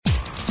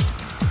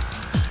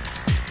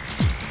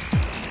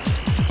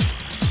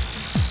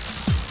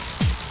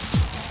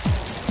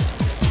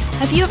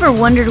Have you ever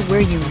wondered where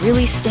you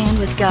really stand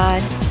with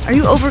God? Are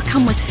you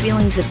overcome with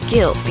feelings of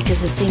guilt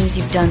because of things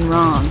you've done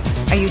wrong?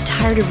 Are you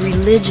tired of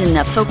religion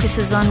that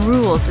focuses on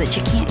rules that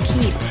you can't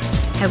keep?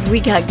 Have we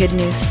got good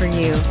news for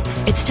you?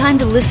 It's time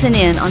to listen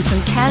in on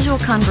some casual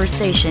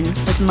conversation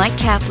with Mike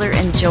Kapler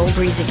and Joel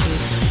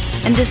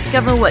Brueseke and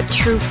discover what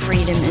true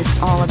freedom is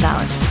all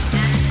about.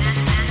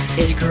 This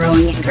is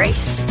Growing in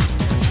Grace.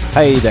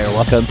 Hey there,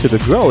 welcome to the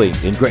Growing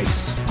in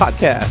Grace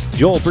podcast.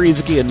 Joel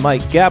Brueseke and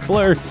Mike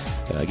Kapler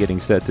getting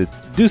set to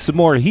do some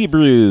more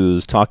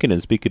Hebrews talking.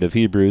 And speaking of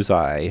Hebrews,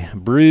 I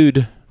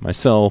brewed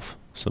myself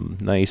some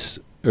nice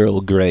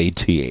Earl Grey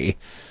tea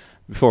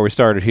before we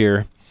started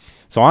here.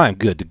 So I'm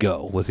good to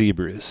go with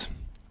Hebrews.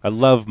 I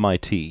love my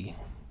tea.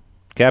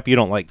 Cap, you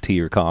don't like tea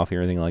or coffee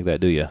or anything like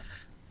that, do you?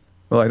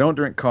 Well, I don't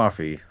drink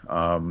coffee.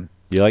 You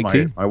like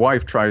tea? My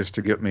wife tries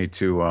to get me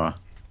to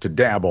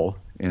dabble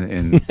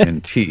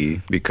in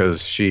tea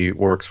because she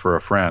works for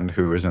a friend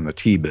who is in the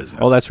tea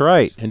business. Oh, that's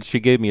right. And she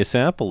gave me a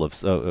sample of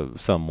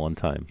some one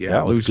time. Yeah,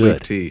 that was loose good.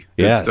 leaf tea.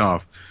 Yes. Good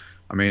stuff.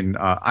 I mean,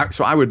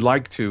 so I would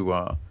like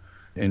to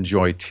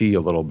enjoy tea a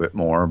little bit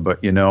more,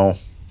 but you know,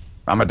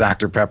 I'm a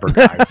Dr. Pepper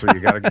guy, so you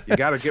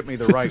gotta get me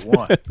the right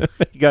one.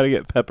 You gotta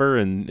get pepper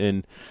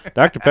and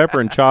Dr. Pepper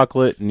and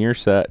chocolate, and you're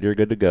set. You're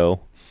good to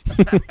go.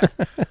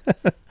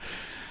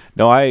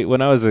 No, I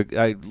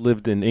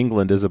lived in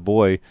England as a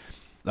boy.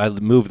 I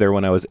moved there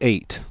when I was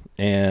 8,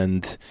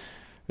 and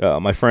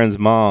my friend's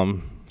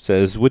mom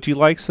says, "Would you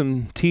like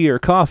some tea or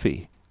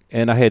coffee?"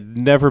 And I had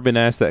never been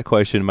asked that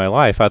question in my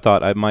life. I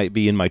thought I might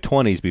be in my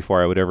 20s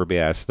before I would ever be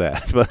asked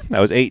that. But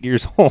I was 8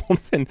 years old,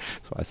 and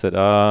so I said,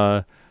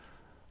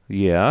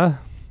 yeah.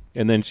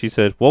 And then she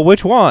said, "Well,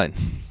 which one?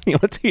 You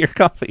want tea or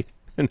coffee?"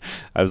 And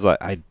I was like,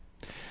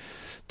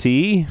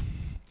 tea?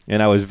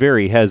 And I was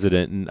very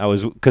hesitant,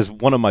 and because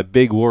one of my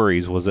big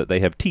worries was that they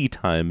have tea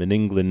time in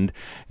England,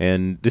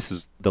 and this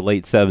is the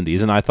late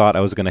 70s, and I thought I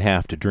was going to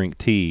have to drink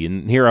tea,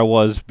 and here I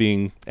was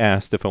being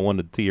asked if I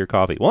wanted tea or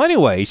coffee. Well,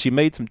 anyway, she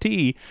made some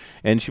tea,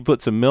 and she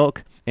put some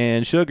milk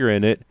and sugar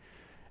in it,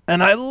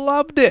 and I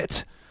loved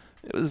it.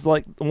 It was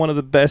like one of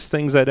the best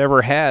things I'd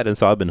ever had, and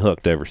so I've been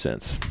hooked ever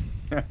since.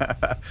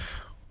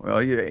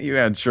 Well, you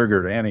add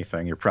sugar to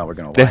anything, you're probably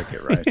going to like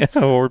it, right?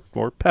 Yeah,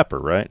 or pepper,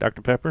 right?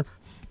 Dr. Pepper?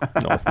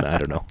 No, I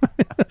don't know.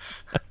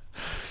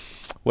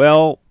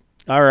 Well,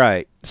 all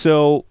right.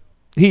 So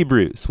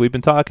Hebrews. We've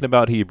been talking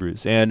about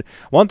Hebrews. And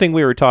one thing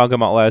we were talking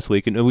about last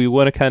week, and we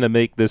want to kind of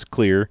make this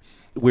clear,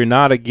 we're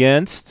not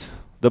against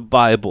the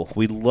Bible.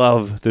 We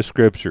love the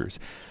Scriptures.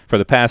 For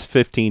the past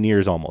 15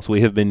 years almost,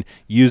 we have been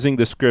using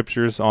the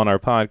Scriptures on our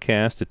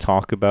podcast to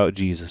talk about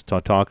Jesus,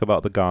 to talk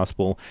about the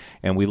gospel,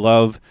 and we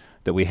love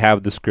that we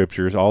have the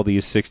Scriptures, all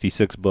these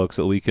 66 books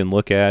that we can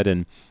look at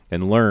and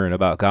learn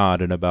about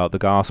God and about the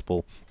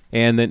gospel.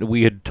 And then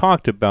we had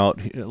talked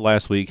about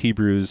last week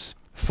Hebrews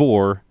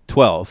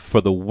 4:12,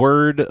 for the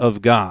word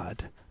of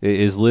God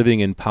is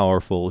living and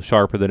powerful,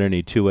 sharper than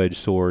any two-edged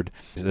sword,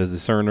 a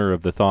discerner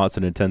of the thoughts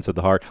and intents of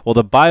the heart. Well,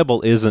 the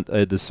Bible isn't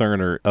a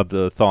discerner of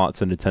the thoughts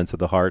and intents of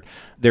the heart.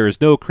 There is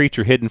no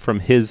creature hidden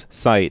from his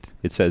sight,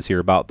 it says here,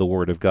 about the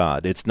Word of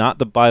God. It's not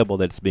the Bible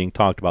that's being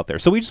talked about there.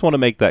 So we just want to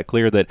make that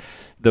clear that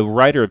the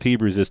writer of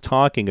Hebrews is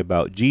talking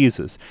about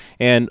Jesus.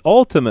 And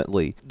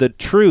ultimately, the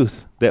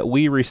truth that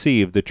we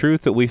receive, the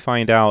truth that we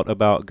find out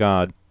about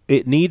God,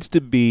 it needs to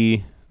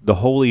be the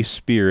Holy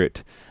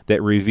Spirit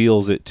that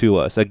reveals it to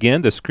us.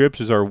 Again, the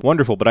Scriptures are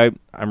wonderful, but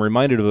I'm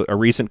reminded of a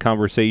recent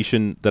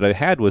conversation that I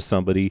had with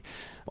somebody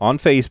on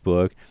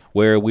Facebook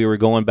where we were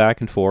going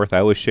back and forth.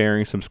 I was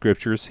sharing some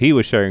Scriptures, he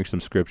was sharing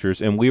some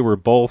Scriptures, and we were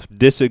both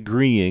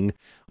disagreeing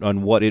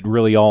on what it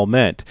really all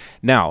meant.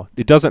 Now,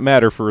 it doesn't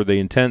matter for the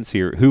intents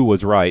here who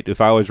was right,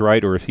 if I was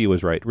right or if he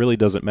was right. It really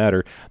doesn't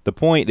matter. The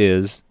point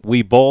is,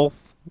 we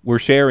both were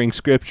sharing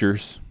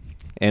Scriptures,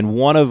 and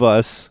one of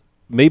us,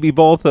 maybe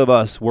both of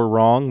us were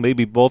wrong.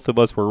 Maybe both of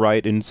us were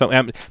right. And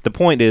the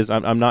point is,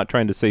 I'm not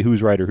trying to say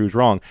who's right or who's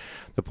wrong.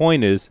 The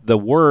point is, the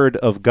Word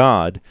of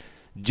God,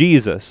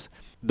 Jesus,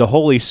 the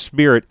Holy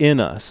Spirit in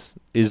us,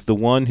 is the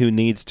one who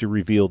needs to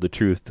reveal the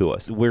truth to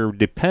us. We're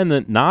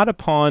dependent not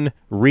upon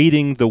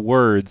reading the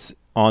words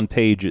on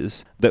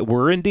pages that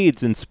were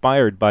indeed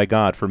inspired by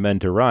God for men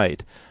to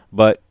write,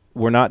 but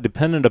we're not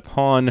dependent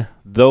upon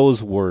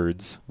those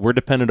words. We're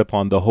dependent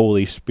upon the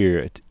Holy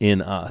Spirit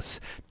in us.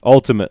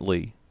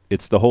 Ultimately,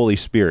 it's the Holy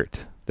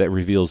Spirit that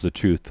reveals the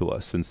truth to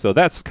us. And so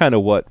that's kind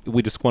of what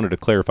we just wanted to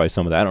clarify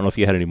some of that. I don't know if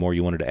you had any more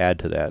you wanted to add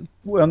to that.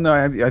 Well, no,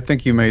 I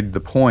think you made the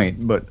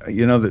point. But,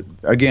 you know, that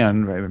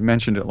again, I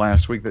mentioned it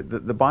last week,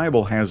 that the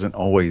Bible hasn't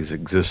always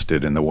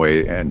existed in the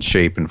way and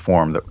shape and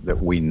form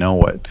that we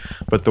know it.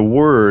 But the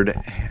Word,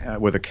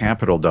 with a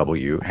capital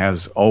W,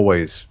 has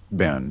always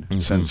been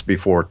since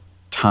before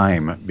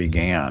time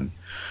began.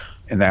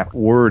 And that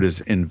Word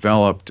is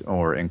enveloped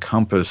or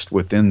encompassed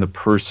within the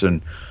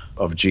person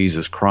of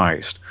Jesus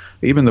Christ.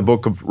 Even the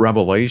book of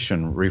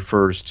Revelation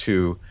refers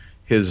to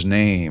his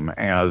name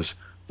as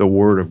the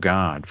Word of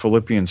God.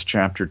 Philippians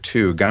chapter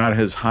 2, God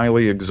has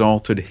highly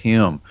exalted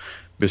him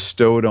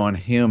bestowed on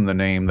him the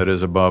name that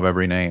is above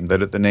every name,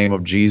 that at the name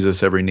of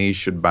Jesus every knee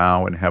should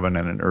bow in heaven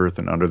and in earth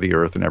and under the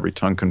earth, and every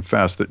tongue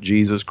confess that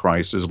Jesus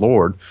Christ is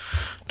Lord,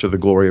 to the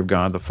glory of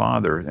God the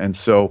Father. And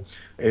so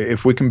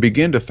if we can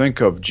begin to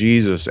think of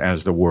Jesus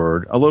as the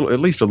Word, at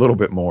least a little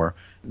bit more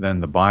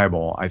than the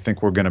Bible, I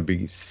think we're going to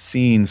be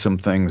seeing some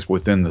things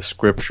within the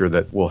Scripture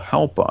that will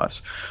help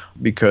us,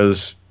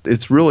 because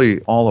it's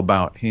really all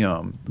about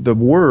him. The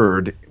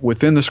Word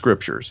within the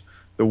Scriptures,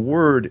 the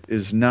Word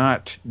is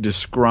not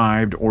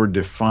described or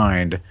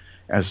defined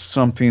as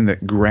something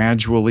that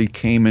gradually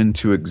came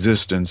into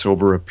existence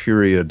over a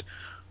period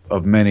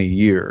of many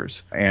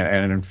years.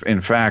 And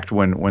in fact,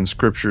 when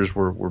Scriptures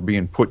were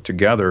being put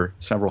together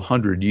several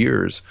hundred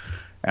years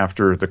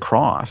after the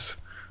cross,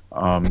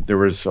 there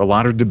was a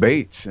lot of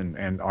debates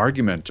and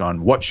argument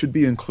on what should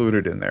be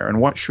included in there and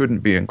what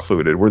shouldn't be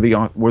included. Were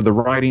the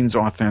writings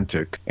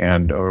authentic,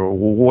 and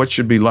what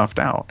should be left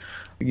out?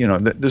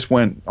 This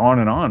went on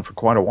and on for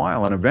quite a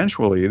while, and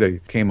eventually they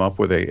came up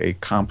with a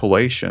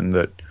compilation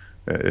that,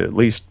 at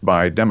least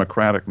by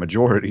Democratic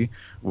majority,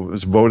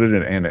 was voted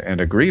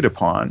and agreed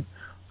upon.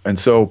 And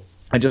so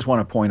I just want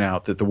to point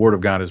out that the Word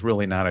of God is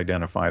really not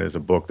identified as a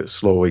book that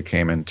slowly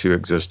came into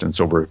existence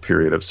over a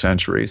period of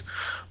centuries,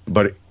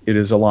 but it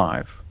is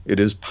alive. It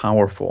is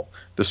powerful.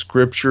 The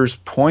Scriptures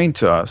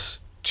point us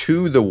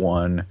to the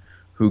one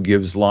who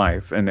gives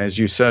life. And as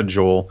you said,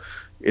 Joel,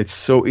 it's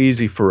so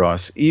easy for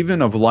us,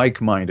 even of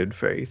like-minded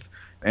faith.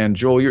 And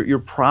Joel, you're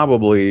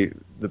probably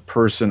the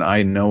person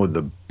I know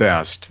the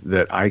best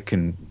that I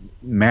can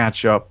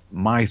match up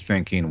my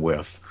thinking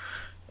with.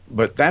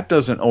 But that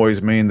doesn't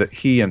always mean that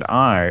he and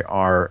I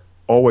are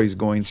always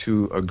going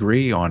to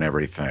agree on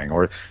everything,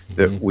 or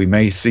that we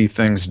may see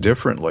things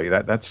differently.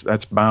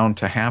 That's bound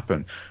to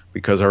happen,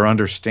 because our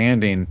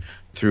understanding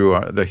through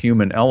the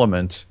human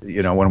element,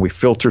 when we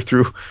filter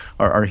through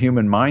our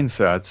human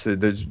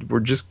mindsets,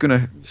 we're just going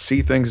to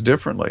see things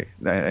differently.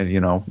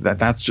 And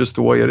that's just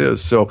the way it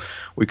is. So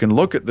we can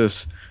look at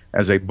this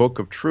as a book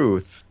of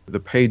truth, the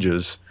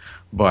pages,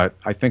 but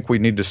I think we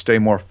need to stay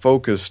more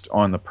focused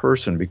on the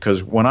person,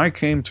 because when I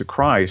came to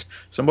Christ,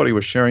 somebody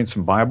was sharing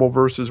some Bible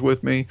verses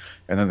with me,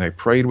 and then they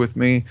prayed with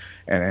me,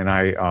 and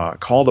I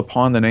called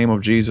upon the name of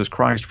Jesus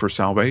Christ for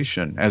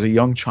salvation as a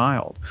young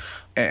child.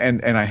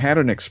 And I had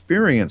an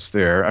experience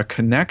there, a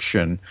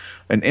connection,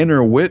 an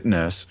inner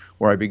witness,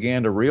 where I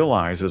began to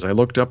realize, as I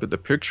looked up at the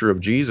picture of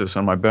Jesus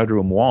on my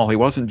bedroom wall, he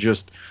wasn't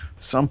just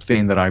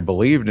something that I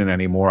believed in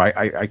anymore.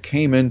 I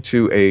came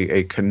into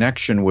a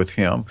connection with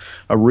him,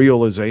 a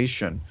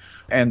realization.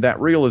 And that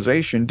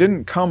realization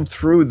didn't come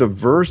through the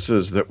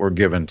verses that were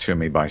given to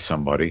me by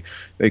somebody.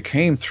 They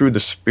came through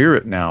the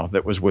Spirit now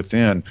that was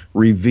within,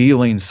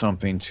 revealing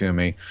something to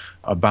me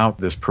about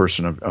this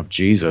person of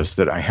Jesus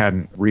that I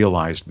hadn't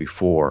realized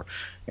before.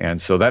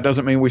 And so that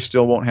doesn't mean we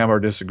still won't have our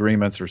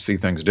disagreements or see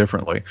things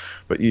differently.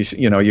 But you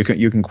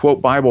can quote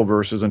Bible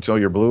verses until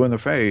you're blue in the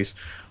face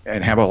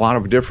and have a lot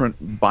of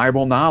different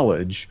Bible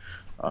knowledge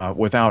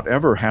without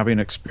ever having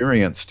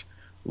experienced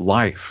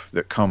life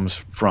that comes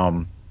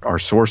from our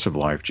source of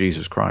life,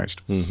 Jesus Christ.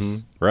 Mm-hmm.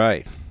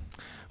 Right.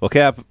 Well,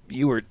 Cap,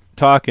 you were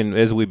talking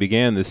as we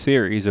began the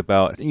series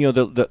about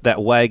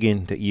that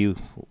wagon that you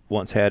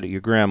once had at your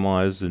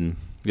grandma's, and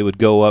it would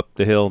go up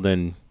the hill,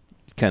 then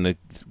kind of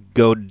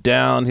go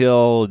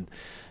downhill,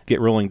 get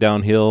rolling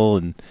downhill,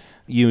 and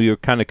you're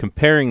kind of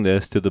comparing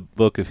this to the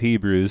book of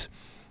Hebrews.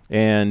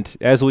 And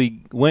as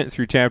we went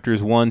through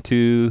chapters 1,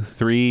 2,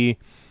 3,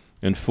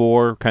 and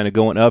 4, kind of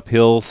going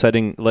uphill,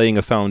 laying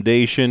a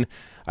foundation,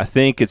 I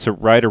think it's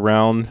right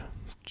around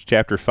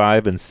chapter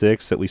 5 and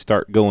 6 that we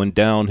start going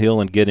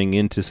downhill and getting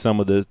into some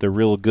of the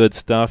real good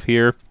stuff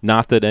here.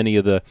 Not that any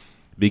of the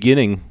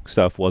beginning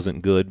stuff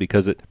wasn't good,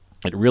 because it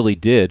really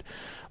did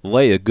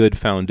lay a good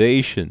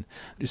foundation.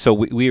 So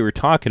we were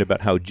talking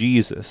about how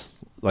Jesus,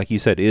 like you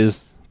said,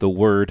 is the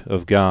Word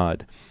of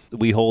God.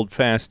 We hold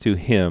fast to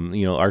him.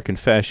 Our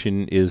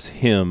confession is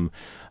him.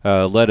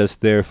 Let us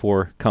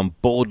therefore come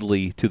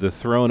boldly to the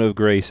throne of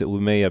grace, that we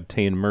may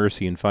obtain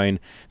mercy and find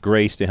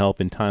grace to help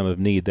in time of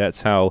need.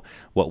 That's how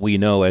what we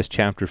know as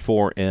chapter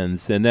 4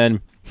 ends. And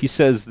then he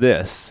says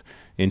this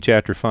in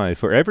chapter 5,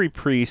 "For every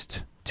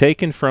priest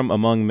taken from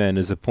among men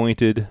is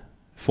appointed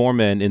for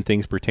men in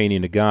things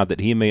pertaining to God, that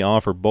he may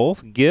offer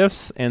both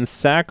gifts and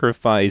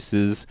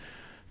sacrifices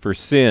for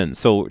sin."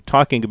 So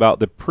talking about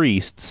the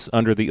priests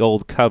under the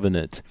old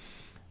covenant.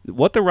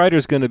 What the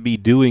writer's going to be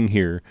doing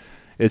here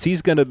is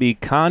he's going to be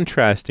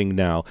contrasting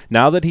now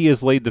that he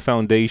has laid the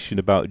foundation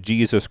about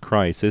Jesus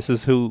Christ. This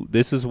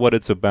is what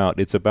it's about.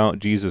 It's about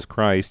Jesus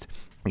Christ.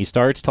 He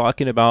starts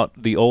talking about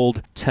the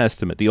Old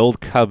Testament, the Old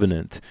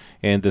Covenant,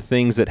 and the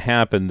things that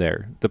happened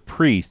there. The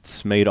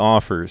priests made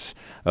offers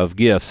of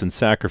gifts and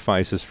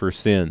sacrifices for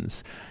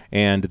sins,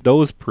 and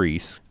those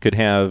priests could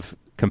have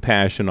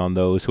compassion on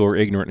those who are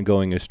ignorant and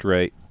going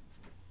astray.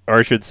 Or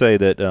I should say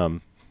that,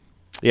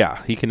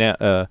 he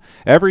can.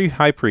 Every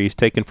high priest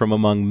taken from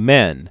among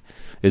men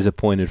is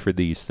appointed for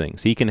these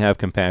things. He can have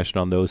compassion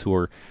on those who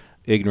are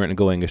ignorant and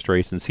going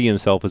astray, since he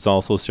himself is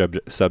also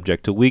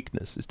subject to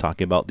weakness. He's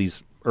talking about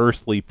these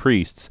earthly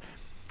priests.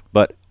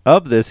 But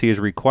of this he is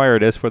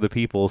required as for the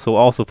people, so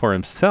also for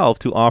himself,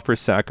 to offer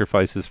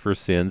sacrifices for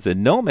sins.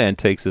 And no man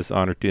takes this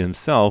honor to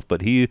himself,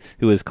 but he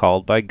who is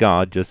called by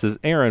God, just as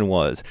Aaron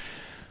was.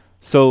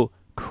 So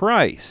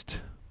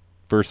Christ,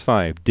 verse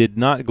 5, did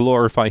not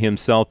glorify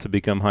himself to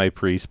become high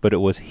priest, but it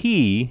was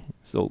he,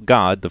 so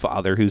God the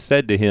Father, who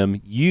said to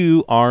him,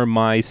 "You are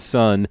my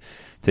Son,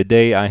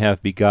 today I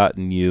have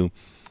begotten you."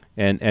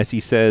 And as he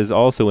says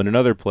also in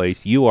another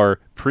place, "You are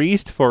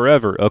priest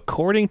forever,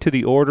 according to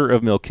the order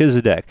of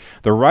Melchizedek."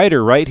 The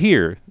writer right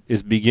here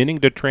is beginning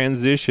to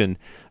transition,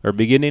 or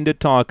beginning to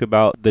talk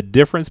about the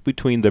difference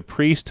between the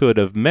priesthood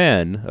of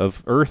men,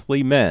 of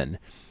earthly men,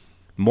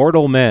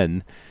 mortal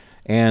men,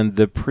 and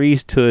the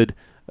priesthood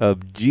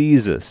of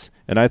Jesus.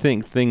 And I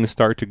think things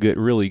start to get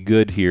really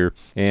good here.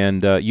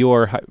 And you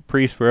are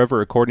priest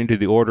forever according to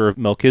the order of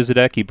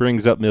Melchizedek. He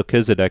brings up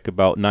Melchizedek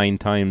about 9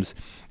 times,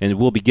 and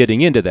we'll be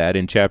getting into that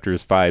in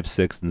chapters 5,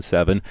 6, and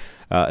 7.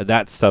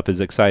 That stuff is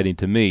exciting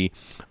to me.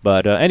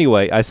 But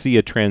anyway, I see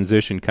a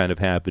transition kind of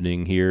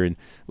happening here, and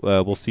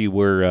we'll see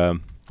where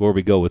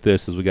we go with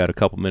this, as we got a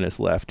couple minutes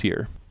left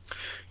here.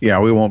 Yeah,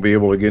 we won't be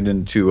able to get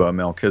into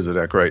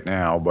Melchizedek right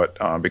now, but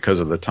because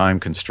of the time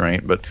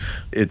constraint. But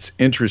it's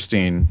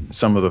interesting,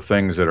 some of the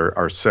things that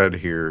are said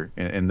here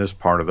in this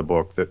part of the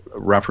book, that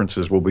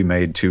references will be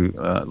made to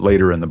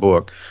later in the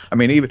book. I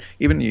mean,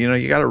 even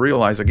you got to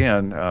realize,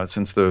 again,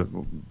 since the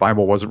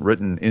Bible wasn't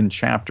written in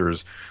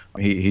chapters,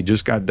 he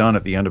just got done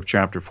at the end of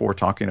chapter 4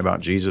 talking about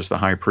Jesus the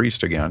high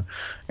priest again,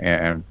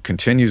 and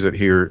continues it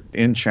here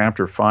in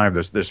chapter 5,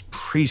 this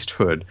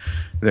priesthood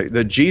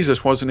that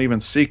Jesus wasn't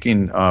even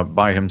seeking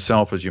by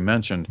himself, as you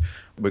mentioned,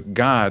 but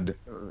God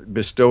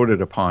bestowed it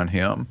upon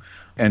him.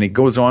 And he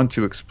goes on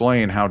to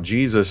explain how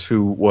Jesus,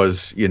 who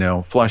was,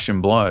 flesh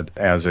and blood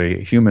as a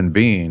human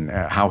being,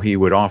 how he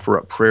would offer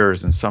up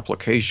prayers and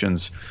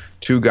supplications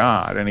to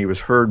God, and he was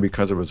heard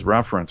because of his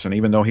reference. And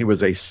even though he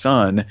was a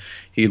son,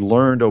 he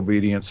learned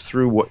obedience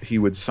through what he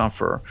would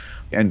suffer.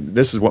 And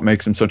this is what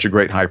makes him such a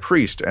great high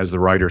priest, as the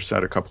writer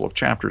said a couple of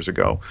chapters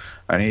ago.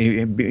 And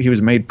he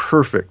was made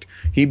perfect.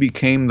 He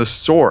became the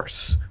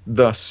source,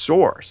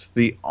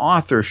 the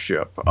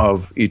authorship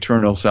of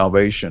eternal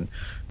salvation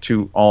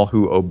to all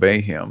who obey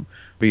him,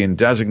 being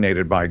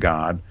designated by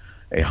God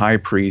a high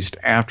priest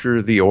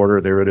after the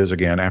order, there it is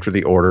again, after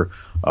the order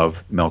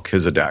of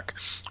Melchizedek.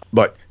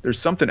 But there's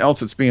something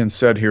else that's being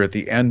said here at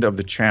the end of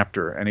the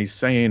chapter, and he's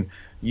saying,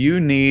 you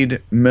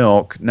need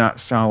milk, not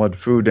solid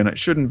food, and it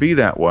shouldn't be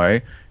that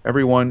way.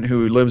 Everyone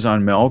who lives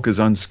on milk is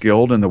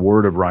unskilled in the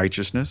word of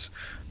righteousness,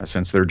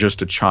 since they're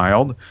just a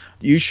child.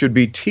 You should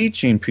be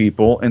teaching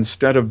people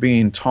instead of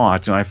being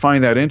taught. And I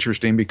find that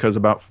interesting because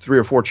about 3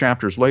 or 4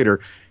 chapters later,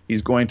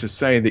 he's going to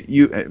say that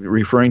you,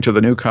 referring to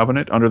the new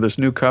covenant, under this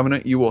new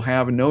covenant, you will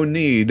have no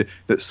need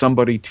that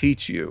somebody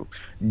teach you.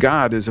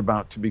 God is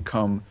about to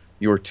become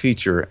your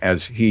teacher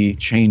as he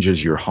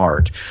changes your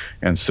heart.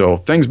 And so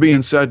things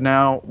being said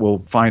now,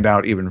 we'll find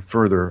out even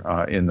further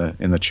in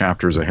the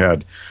chapters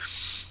ahead.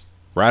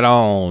 Right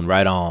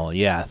on.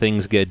 Yeah,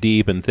 things get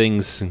deep and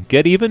things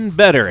get even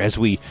better as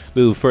we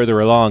move further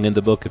along in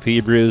the book of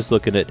Hebrews,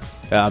 looking at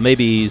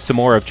maybe some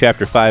more of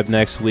chapter 5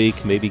 next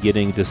week, maybe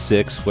getting to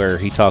 6, where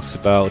he talks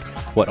about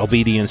what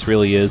obedience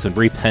really is and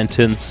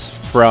repentance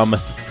from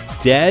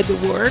dead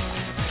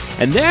works.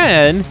 And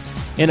then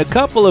in a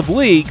couple of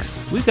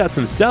weeks, we've got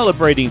some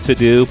celebrating to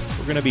do.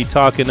 We're going to be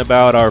talking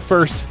about our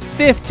first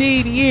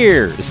 15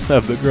 years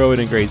of the Growing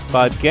in Grace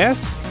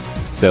podcast.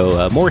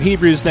 So more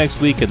Hebrews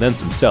next week, and then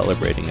some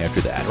celebrating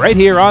after that, right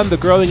here on the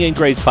Growing in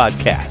Grace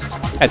podcast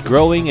at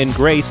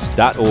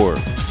growingingrace.org.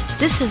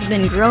 This has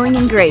been Growing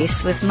in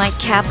Grace with Mike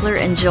Kapler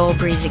and Joel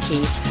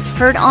Brizicki,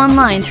 heard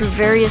online through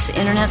various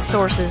internet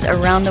sources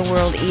around the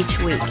world each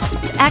week.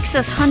 To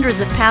access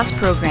hundreds of past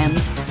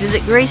programs,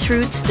 visit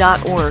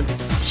graceroots.org.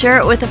 Share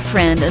it with a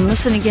friend and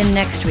listen again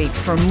next week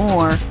for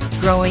more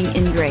Growing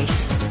in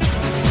Grace.